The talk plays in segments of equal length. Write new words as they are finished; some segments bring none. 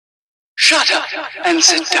Shut up and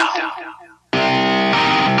sit down.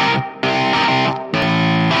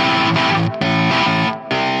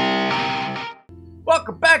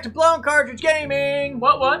 Welcome back to Blown Cartridge Gaming!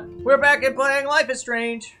 What? We're back at playing Life is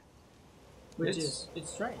Strange. It's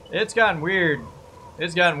strange. It's gotten weird.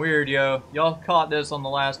 It's gotten weird, yo. Y'all caught this on the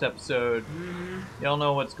last episode. Y'all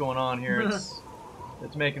know what's going on here.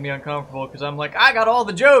 It's making me uncomfortable because I'm like, I got all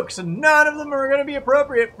the jokes and none of them are going to be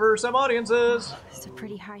appropriate for some audiences. It's a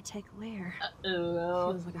pretty high-tech lair.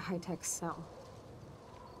 Feels like a high-tech cell.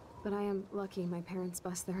 But I am lucky my parents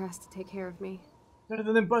bust their ass to take care of me. Better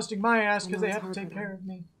than them busting my ass because they it's have to hard take for care them. of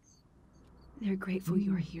me. They're grateful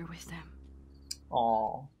you're here with them.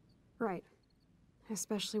 Aw. Right.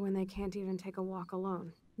 Especially when they can't even take a walk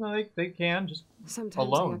alone. No, they can, just Sometimes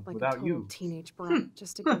alone, I act like without a total you. teenage brat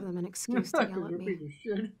just to give them an excuse to yell at me.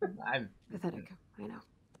 Pathetic, I know.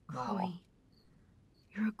 Chloe,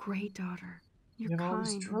 you're a great daughter. You're You have all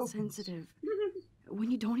these kind and trophies. sensitive. When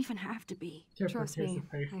you don't even have to be. Trust me,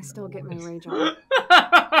 I still get my rage on.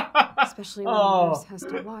 Especially when Oh. the nurse has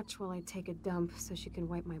to watch while I take a dump so she can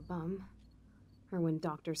wipe my bum. Or when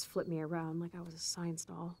doctors flip me around like I was a science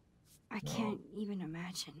doll. I can't even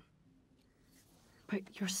imagine. But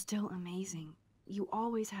you're still amazing. You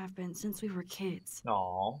always have been since we were kids.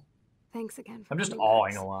 Aw. Thanks again for I'm just coming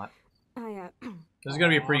awing back. a lot. I, This is going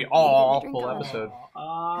to be a pretty Can you get me a awful drink on it? episode.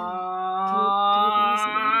 Can you bring me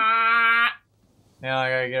some water? Now I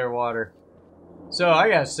gotta get her water. So, I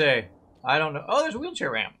gotta say, I don't know. Oh, there's a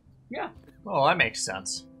wheelchair ramp. Yeah. Oh, that makes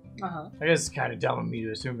sense. Uh-huh. I guess it's kind of dumb of me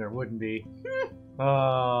to assume there wouldn't be.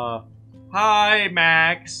 Hi,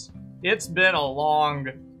 Max. It's been a long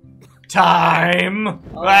time.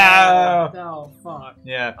 Wow. Oh, fuck.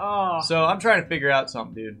 Yeah. Oh. So I'm trying to figure out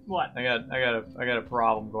something, dude. What? I got a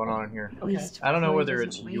problem going on here. At least I don't know Chloe whether doesn't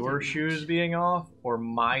it's weigh your that shoes much. being off or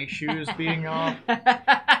my shoes being off.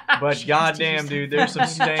 But She has to goddamn, use dude, that there's some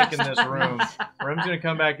fucking stank in this shit. room. Rem's gonna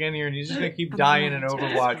come back in here and he's just gonna keep I'm dying in not.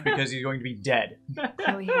 Overwatch because he's going to be dead.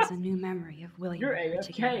 Chloe has a new memory of William. You're put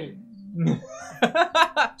together.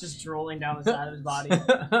 AFK. Just drooling down the side of his body.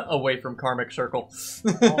 Away from karmic circle.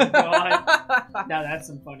 Oh, God. Now that's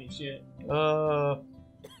some funny shit.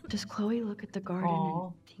 Does Chloe look at the garden Aw.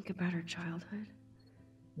 and think about her childhood?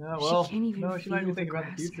 Yeah, well, she can't even no, she might be feel the thinking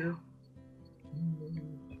about the grass future.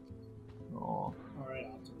 Aw, Alright.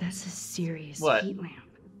 That's a serious What? heat lamp.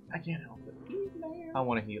 I can't help it. I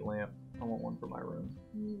want a heat lamp. I want one for my room.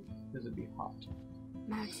 Because it'd be hot.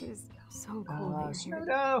 Max, it is so cool that you're here.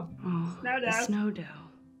 Snowdo! Oh, Snow the dough. snow dough.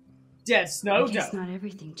 Dead I snow guess dough. not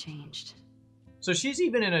everything changed. So she's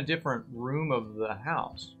even in a different room of the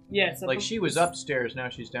house. Yeah, it's Like she was upstairs, now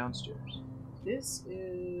she's downstairs. This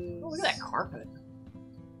is. Oh, look at that carpet.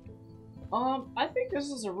 I think this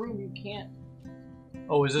is a room you can't.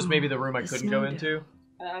 Oh, is this maybe the room I The couldn't snow go dough. into?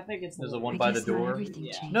 I think it's There's the one. one I by the guess not door. everything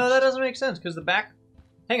Yeah. changed. No, that doesn't make sense because the back.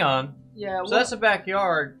 Hang on. Yeah. So that's the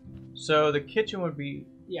backyard. So the kitchen would be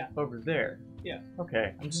Yeah. over there. Yeah.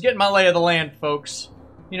 Okay. I'm just getting my lay of the land, folks.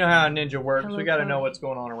 You know how a ninja works. Hello, We got to know Chloe. what's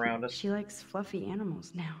going on around us. She likes fluffy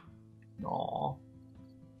animals now. Aw.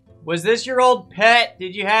 Was this your old pet?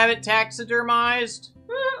 Did you have it taxidermized?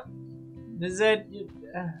 Is that? Did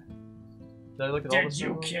I look at all the Did you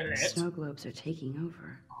snow? kill The it? snow globes are taking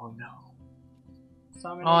over. Oh no.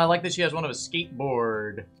 Summon Oh, I like that she has one of a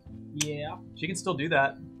skateboard. Yeah. She can still do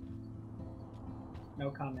that. No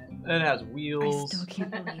comment. It has I wheels. still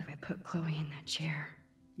can't believe I put Chloe in that chair.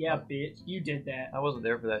 Yeah, bitch. You did that. I wasn't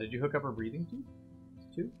there for that. Did you hook up her breathing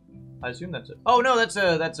tube? I assume that's it. Oh no, that's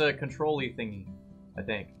a control-y thingy. I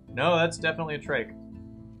think. No, that's definitely a trach.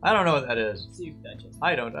 I don't know what that is. See if that just.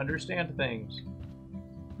 I don't understand things.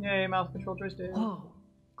 Yay, mouse control joystick. Whoa,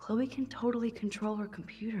 Chloe can totally control her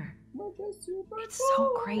computer. It's so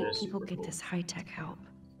Oh, great That is people super get cool. this high-tech help.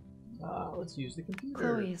 Let's use the computer.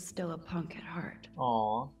 Chloe is still a punk at heart,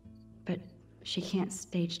 Aw. but she can't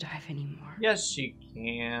stage dive anymore. Yes, she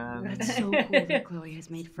can. That's so cool that Chloe has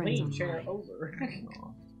made friends Lean chair online. over. Aw.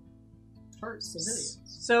 Hurt civilians.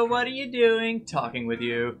 So what are you doing? Talking with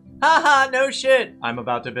you. Haha, no shit. I'm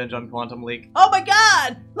about to binge on Quantum Leak. Oh my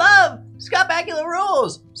god! Love! Scott Bakula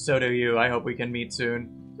rules! So do you. I hope we can meet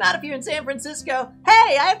soon. Not if you're in San Francisco.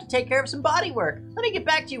 Hey, I have to take care of some body work. Let me get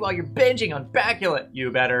back to you while you're binging on Bakula. You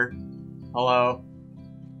better. Hello?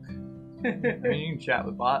 I mean, you can chat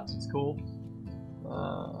with bots. It's cool.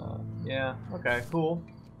 Yeah. Okay, cool.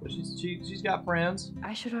 But she's got friends.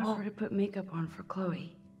 I should offer to put makeup on for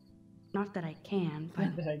Chloe. Not that I can, but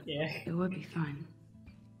Yeah. it would be fun.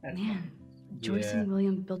 That's Man, Joyce Yeah. and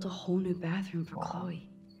William built a whole new bathroom for Aw. Chloe.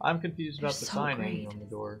 I'm confused about They're the so sign great. hanging on the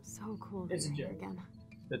door. So cool that It's a you're here joke. again.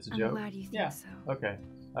 It's a I'm joke. glad you think Yeah. so. Okay.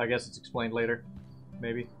 I guess it's explained later.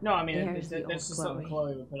 maybe. No, I mean, There's the that's just old something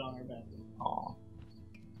Chloe would put on her bed. Aw.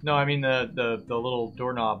 No, I mean the little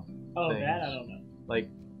doorknob. Oh, things. that? I don't know. Like,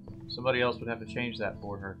 somebody else would have to change that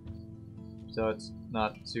for her. So it's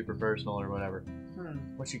not super personal or whatever.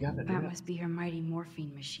 What you got to do? That must be her mighty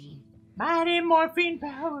morphine machine. Mighty morphine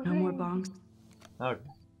power. No more bongs. Okay.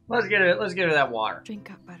 Let's get her that water.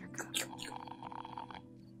 Drink up, Buttercup.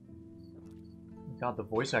 God, the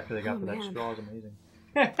voice actor they got Oh, for that man. straw is amazing.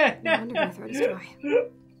 No wonder my throat is dry.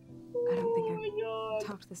 I don't think I've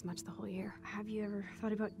talked this much the whole year. Have you ever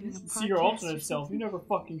thought about doing a podcast? See your or alternate self. You something? never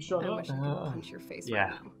fucking shut I up. wish I could punch your face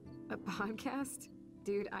yeah. right now. A podcast?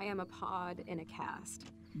 Dude, I am a pod in a cast.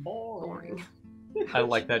 Boring. Boring. I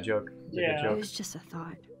like that joke. It's a Yeah. good It joke. was just a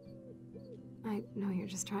thought. I know you're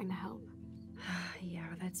just trying to help. Yeah,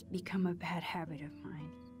 that's become a bad habit of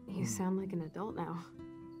mine. You sound like an adult now.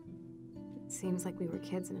 It seems like we were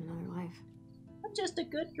kids in another life. I'm just a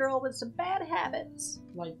good girl with some bad habits.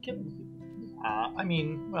 Like killing people. I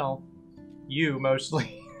mean, well, you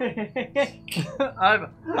mostly. I've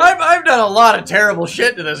done a lot of terrible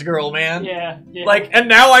shit to this girl, man. Yeah. Like, and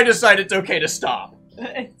now I decide it's okay to stop.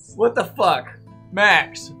 What the fuck?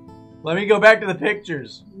 Max, let me go back to the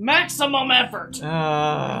pictures. Maximum effort.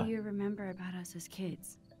 What do you remember about us as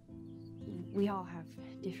kids? We all have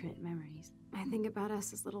different memories. I think about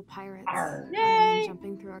us as little pirates. Arr. running and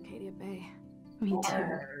jumping through Arcadia Bay. Me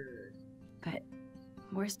too. But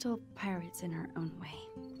we're still pirates in our own way.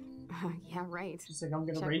 Yeah, right. She's like, I'm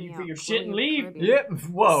gonna Check raid me you for out, your shit and Chloe leave. Caribbean. Yep.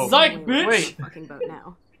 Whoa. Psych, Only bitch! we're Wait. on a fucking boat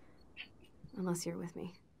now. Unless you're with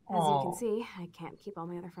me. As Aw. you can see, I can't keep all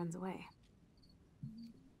my other friends away.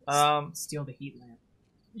 Steal the heat lamp.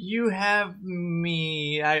 You have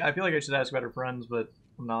me. I feel like I should ask about her friends, but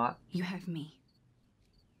I'm not. You have me.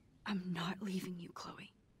 I'm not leaving you,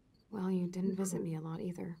 Chloe. Well, you didn't visit me a lot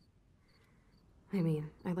either. I mean,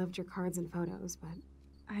 I loved your cards and photos, but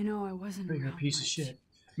I know I wasn't You're a around piece of much. shit.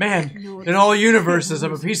 Man, No, in all universes,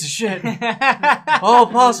 I'm a piece of shit. All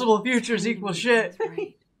possible futures equal shit. That's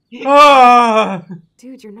right. Ah!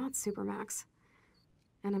 dude, you're not Supermax.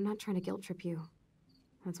 And I'm not trying to guilt trip you.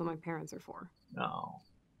 That's what my parents are for. No.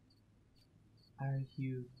 Are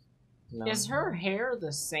you? Is her hair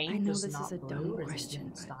the same? I know just this not is a blue, dumb or is it question,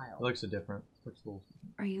 different but- style? It looks a different. Looks a little.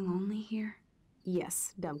 Are you lonely here?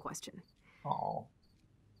 Yes, dumb question. Oh.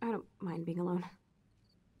 I don't mind being alone.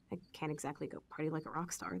 I can't exactly go party like a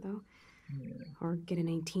rock star, though. Yeah. Or get in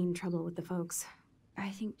any teen trouble with the folks. I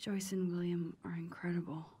think Joyce and William are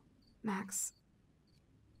incredible. Max,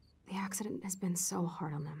 the accident has been so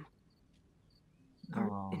hard on them. Our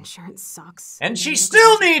Oh. insurance sucks. And they she look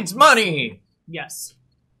still like- needs money. Yes.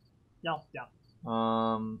 No.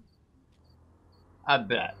 I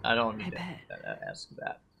bet. I don't need I to bet. ask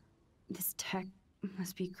that. This tech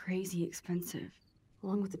must be crazy expensive.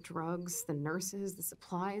 Along with the drugs, the nurses, the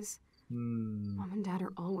supplies. Mom and Dad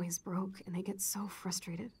are always broke, and they get so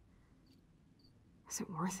frustrated. Is it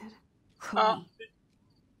worth it? Chloe,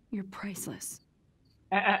 you're priceless.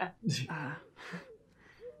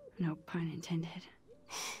 No pun intended.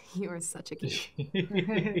 You are such a geek.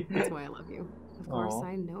 That's why I love you. Of course, Aw.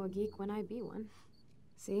 I know a geek when I be one.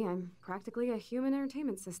 See, I'm practically a human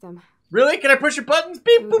entertainment system. Really? Can I push your buttons? It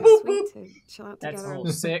Beep, would boop, be boop, sweet boop. to chill out That's together a and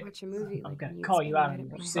little sick. watch a movie. I'm like gonna when you call you out explained on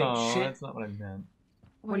it your at sick my- Oh, shit. that's not what I meant.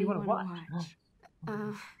 What do you wanna wanna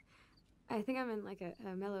watch? I think I'm in like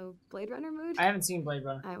a mellow Blade Runner mood. I haven't seen Blade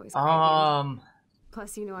Runner. I always cry at the end. Um,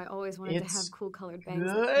 Plus, you know, I always wanted to it's have cool colored bangs.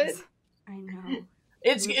 like good. this. I know.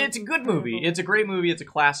 it's a good movie. It's a great movie. It's a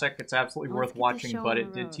classic. It's absolutely Let's worth get the watching. show But on it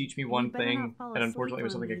the did road. teach me And one you better not thing, fall and asleep unfortunately, it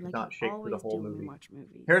was on something I me could like not you shake for the always whole do when we movie. watch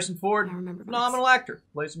movies. Harrison Ford, I remember phenomenal actor,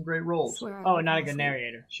 plays some great roles. Swear I Oh, won't not a fall good asleep.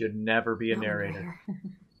 narrator. Should never be a Not when you're narrator. here. I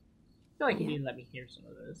feel like you Yeah. didn't let me hear some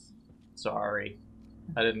of this. Sorry,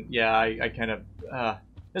 I didn't. Yeah, I kind of.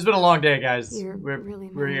 It's been a long day, guys. You're We're really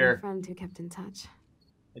my we're only here. friend who kept in touch.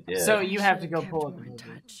 I did. So I you have to should've go kept pull up more the in movie.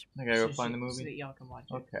 touch. I gotta go So find the So that movie. y'all can watch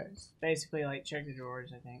it. Okay. Basically, like, check the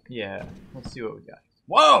drawers, I think. Yeah, let's see what we got.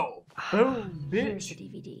 Whoa! Boom, Here's the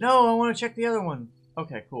bitch. DVD. No, I want to check the other one.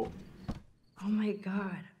 Okay, cool. Oh my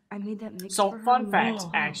god. I made that mix So, for her. fun fact,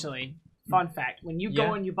 Whoa. actually. Fun fact. When you Yeah.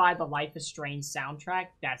 go and you buy the Life is Strange soundtrack,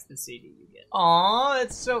 that's the CD you get. Aw,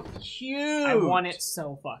 it's so cute. I want it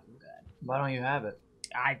so fucking good. Why don't you have it?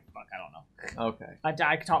 I don't know. Okay.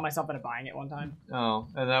 I taught myself into buying it one time. Oh,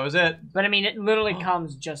 and that was it. But I mean, it literally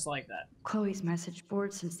comes just like that. Chloe's message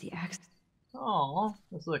board since the accident. Aw,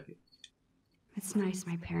 let's look. It's nice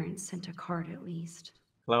my parents sent a card at least.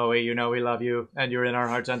 Chloe, you know we love you, and you're in our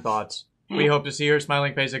hearts and thoughts. We hope to see your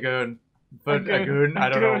smiling face again. But again, I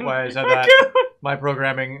don't know why I said that. My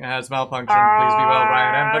programming has malfunctioned. Please be well,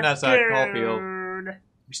 Brian and Vanessa Caulfield.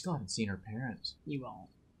 We still haven't seen her parents. You won't.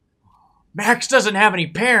 Max doesn't have any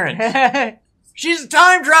parents. She's a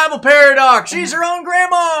time travel paradox. She's her own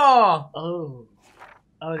grandma. Oh.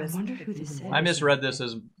 Oh, I that's wonder who this is. I misread this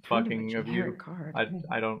as Kind fucking a of you. generic card.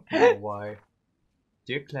 I don't know why.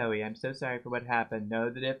 Dear Chloe, I'm so sorry for what happened. Know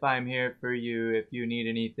that if I'm here for you, if you need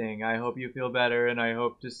anything, I hope you feel better, and I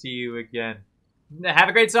hope to see you again. Have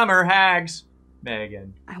a great summer, Hags.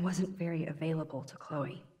 Megan. I wasn't very available to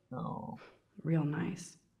Chloe. Oh. Real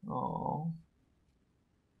nice. Oh.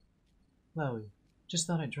 Chloe, just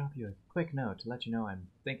thought I'd drop you a quick note to let you know I'm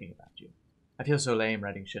thinking about you. I feel so lame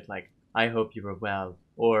writing shit like, I hope you are well,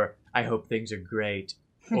 or I hope things are great,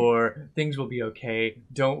 or things will be okay,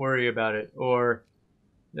 don't worry about it, or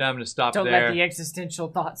I'm gonna stop Don't there. let the existential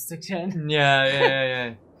thoughts stick in.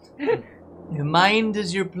 Yeah. Your mind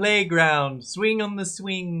is your playground. Swing on the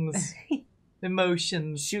swings.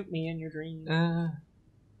 Emotions. Shoot me in your dreams.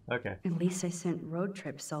 Okay. At least I sent road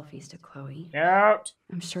trip selfies to Chloe. Out.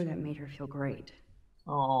 I'm sure that made her feel great.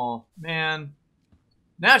 Oh, man.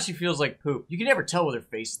 Now she feels like poop. You can never tell with her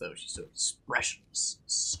face, though. She's so expressionless,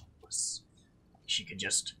 soulless. She could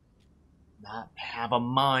just not have a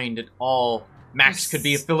mind at all. Max could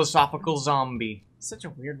be a philosophical zombie. Such a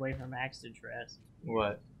weird way for Max to dress.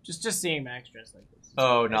 What? Just seeing Max dressed like this.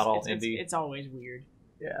 Oh, not all it's, indie. It's always weird.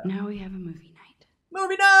 Yeah. Now we have a movie night.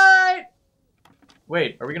 Movie night!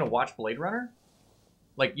 Wait, are we gonna watch Blade Runner?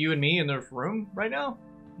 Like you and me in the room right now?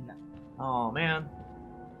 No. Oh, man.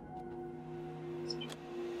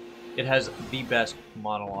 It has the best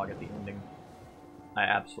monologue at the ending. I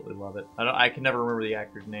absolutely love it. I can never remember the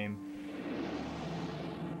actor's name.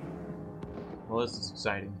 Well, this is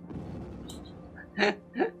exciting.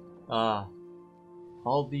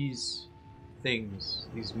 All these things,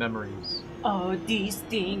 these memories. Oh, these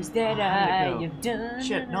things that How'd it go? have done.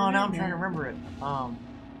 Shit, no, now I'm trying to remember it.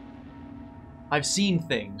 I've seen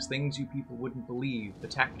things you people wouldn't believe.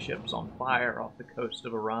 Attack ships on fire off the coast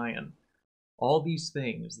of Orion. All these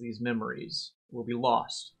things, these memories, will be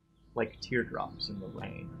lost like teardrops in the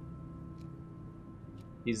rain.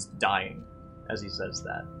 He's dying as he says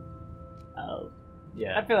that. Oh.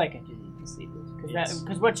 Yeah. I feel like I could even see this.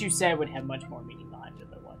 Because what you said would have much more meaning behind it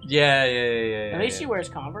than what you Yeah. At least she wears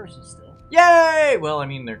Converses still. Yay! Well, I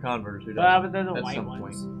mean, they're Converse. Who doesn't? But they're the At white some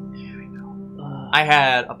ones. point. Yeah, I know. I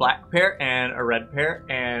had a black pair, and a red pair,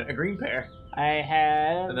 and a green pair. I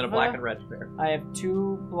have... And then a black and red pair. I have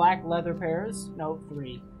 2 black leather pairs. No,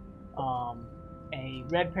 3. A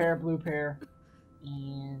red pair, blue pair,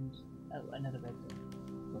 and another red pair.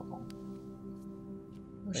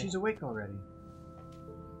 Oh, she's awake already.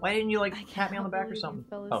 Why didn't you, like, I pat me on the back or believe something? You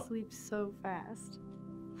fell Oh. asleep so fast.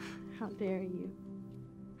 How dare you?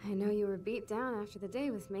 I know you were beat down after the day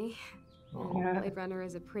with me. Oh. And Blade Runner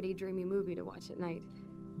is a pretty dreamy movie to watch at night.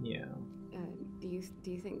 Yeah. Do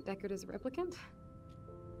you think Deckard is a replicant?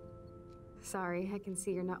 Sorry, I can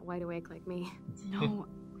see you're not wide awake like me. No,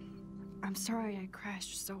 I'm sorry I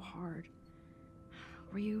crashed so hard.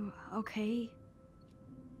 Were you okay?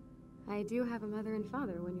 I do have a mother and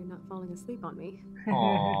father when you're not falling asleep on me.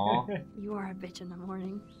 Aww. You are a bitch in the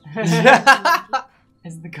morning.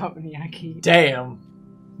 As the company I keep. Damn,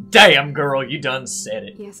 girl, you done said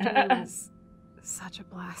it. Yesterday was such a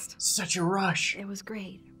blast. Such a rush. It was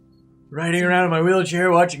great. Riding around in my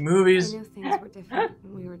wheelchair, watching movies. I knew things were different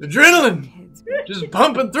when we were just Adrenaline! kids. But Just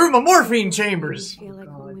pumping through my morphine I chambers. feel like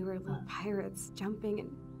when we were little pirates, jumping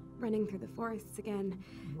and running through the forests again.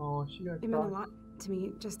 Oh, she got It meant a lot to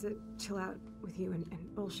me just to chill out with you and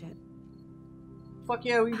bullshit. Fuck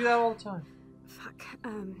yeah, we can do that all the time. Fuck.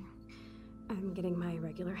 I'm getting my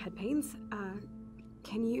regular head pains.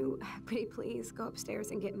 Can you, pretty please, go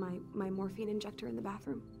upstairs and get my morphine injector in the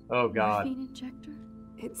bathroom? Oh god. Morphine injector?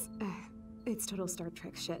 It's total Star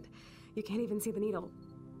Trek shit. You can't even see the needle.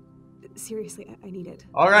 Seriously, I need it.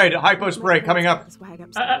 Alright, hypo spray My coming parents up. have swag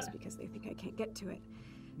upstairs because they think I can't get to it.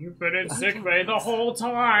 You've been in sick bay the whole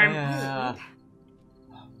time. Yeah.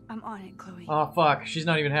 I'm on it, Chloe. Oh fuck, she's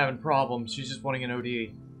not even having problems. She's just wanting an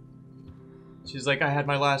OD. She's like, I had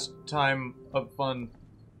my last time of fun.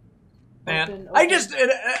 Man, I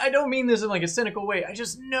don't mean this in like a cynical way. I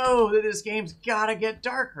just know that this game's gotta get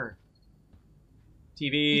darker.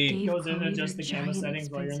 TV. Goes in and adjusts the camera settings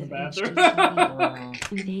while you're in the bathroom. And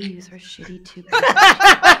they use her shitty tube.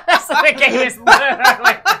 So the game is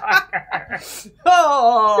literally darker.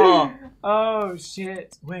 Oh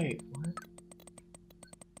shit. Wait,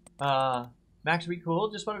 what? Max, we cool?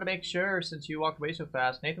 Just wanted to make sure since you walked away so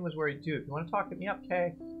fast. Nathan was worried too. If you want to talk, hit me up,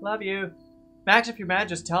 Kay. Love you. Max, if you're mad,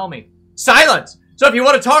 just tell me. Silence! So if you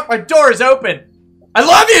want to talk, my door is open. I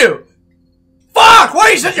love you! Fuck! Why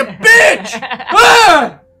are you such a bitch?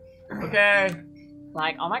 Ah! Okay.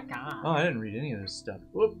 Like, oh my god. Oh, I didn't read any of this stuff.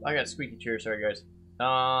 Whoop, I got a squeaky chair. Sorry, guys.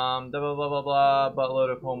 Blah blah blah blah.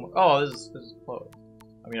 Buttload of homework. Oh, this is closed.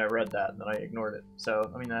 I mean, I read that and then I ignored it.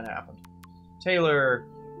 So, I mean, that happened. Taylor.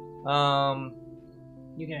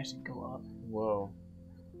 You can actually go up. Whoa.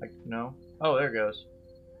 Like, no. Oh, there it goes.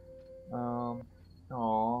 Aw.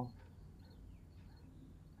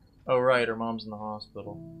 Oh, right, her mom's in the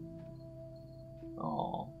hospital.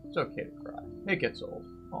 Aw. It's okay to cry. It gets old.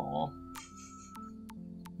 Aw.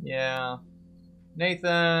 Yeah.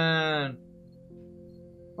 Nathan!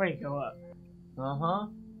 Wait, go up. Uh-huh.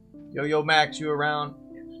 Yo, Max, you around?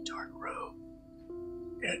 In the dark room.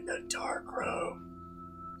 In the dark room.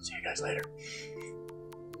 See you guys later.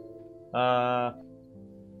 Blah,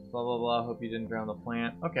 blah, blah. Hope you didn't drown the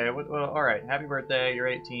plant. Okay, well, alright. Happy birthday. You're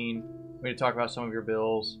 18. We need to talk about some of your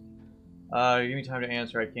bills. Give me time to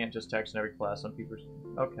answer. I can't just text in every class. Some people...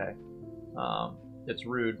 Okay. It's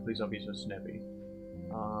rude. Please don't be so snippy.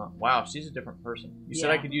 Wow, she's a different person. You said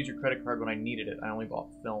I could use your credit card when I needed it. I only bought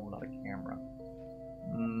film, not a camera.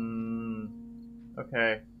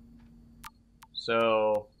 Okay.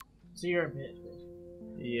 So you're a bitch.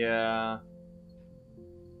 Yeah.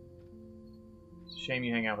 It's a shame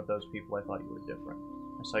you hang out with those people. I thought you were different.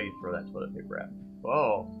 I saw you throw that toilet paper at me.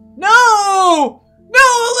 Whoa. No! No,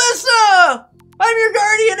 Alyssa! I'm your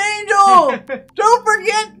guardian angel! Don't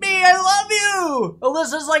forget me! I love you!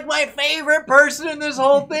 Alyssa's like my favorite person in this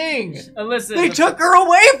whole thing! Alyssa, They took her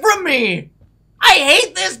away from me! I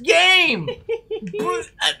hate this game!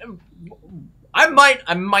 I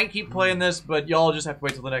might keep playing this, but y'all just have to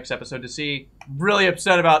wait till the next episode to see. I'm really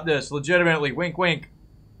upset about this. Legitimately, wink wink.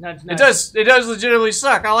 Nudge, It does legitimately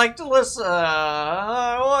suck. I like Alyssa.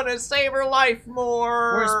 I want to save her life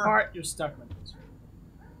more. Worst part, you're stuck with this.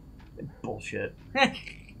 Bullshit.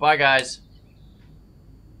 Bye, guys.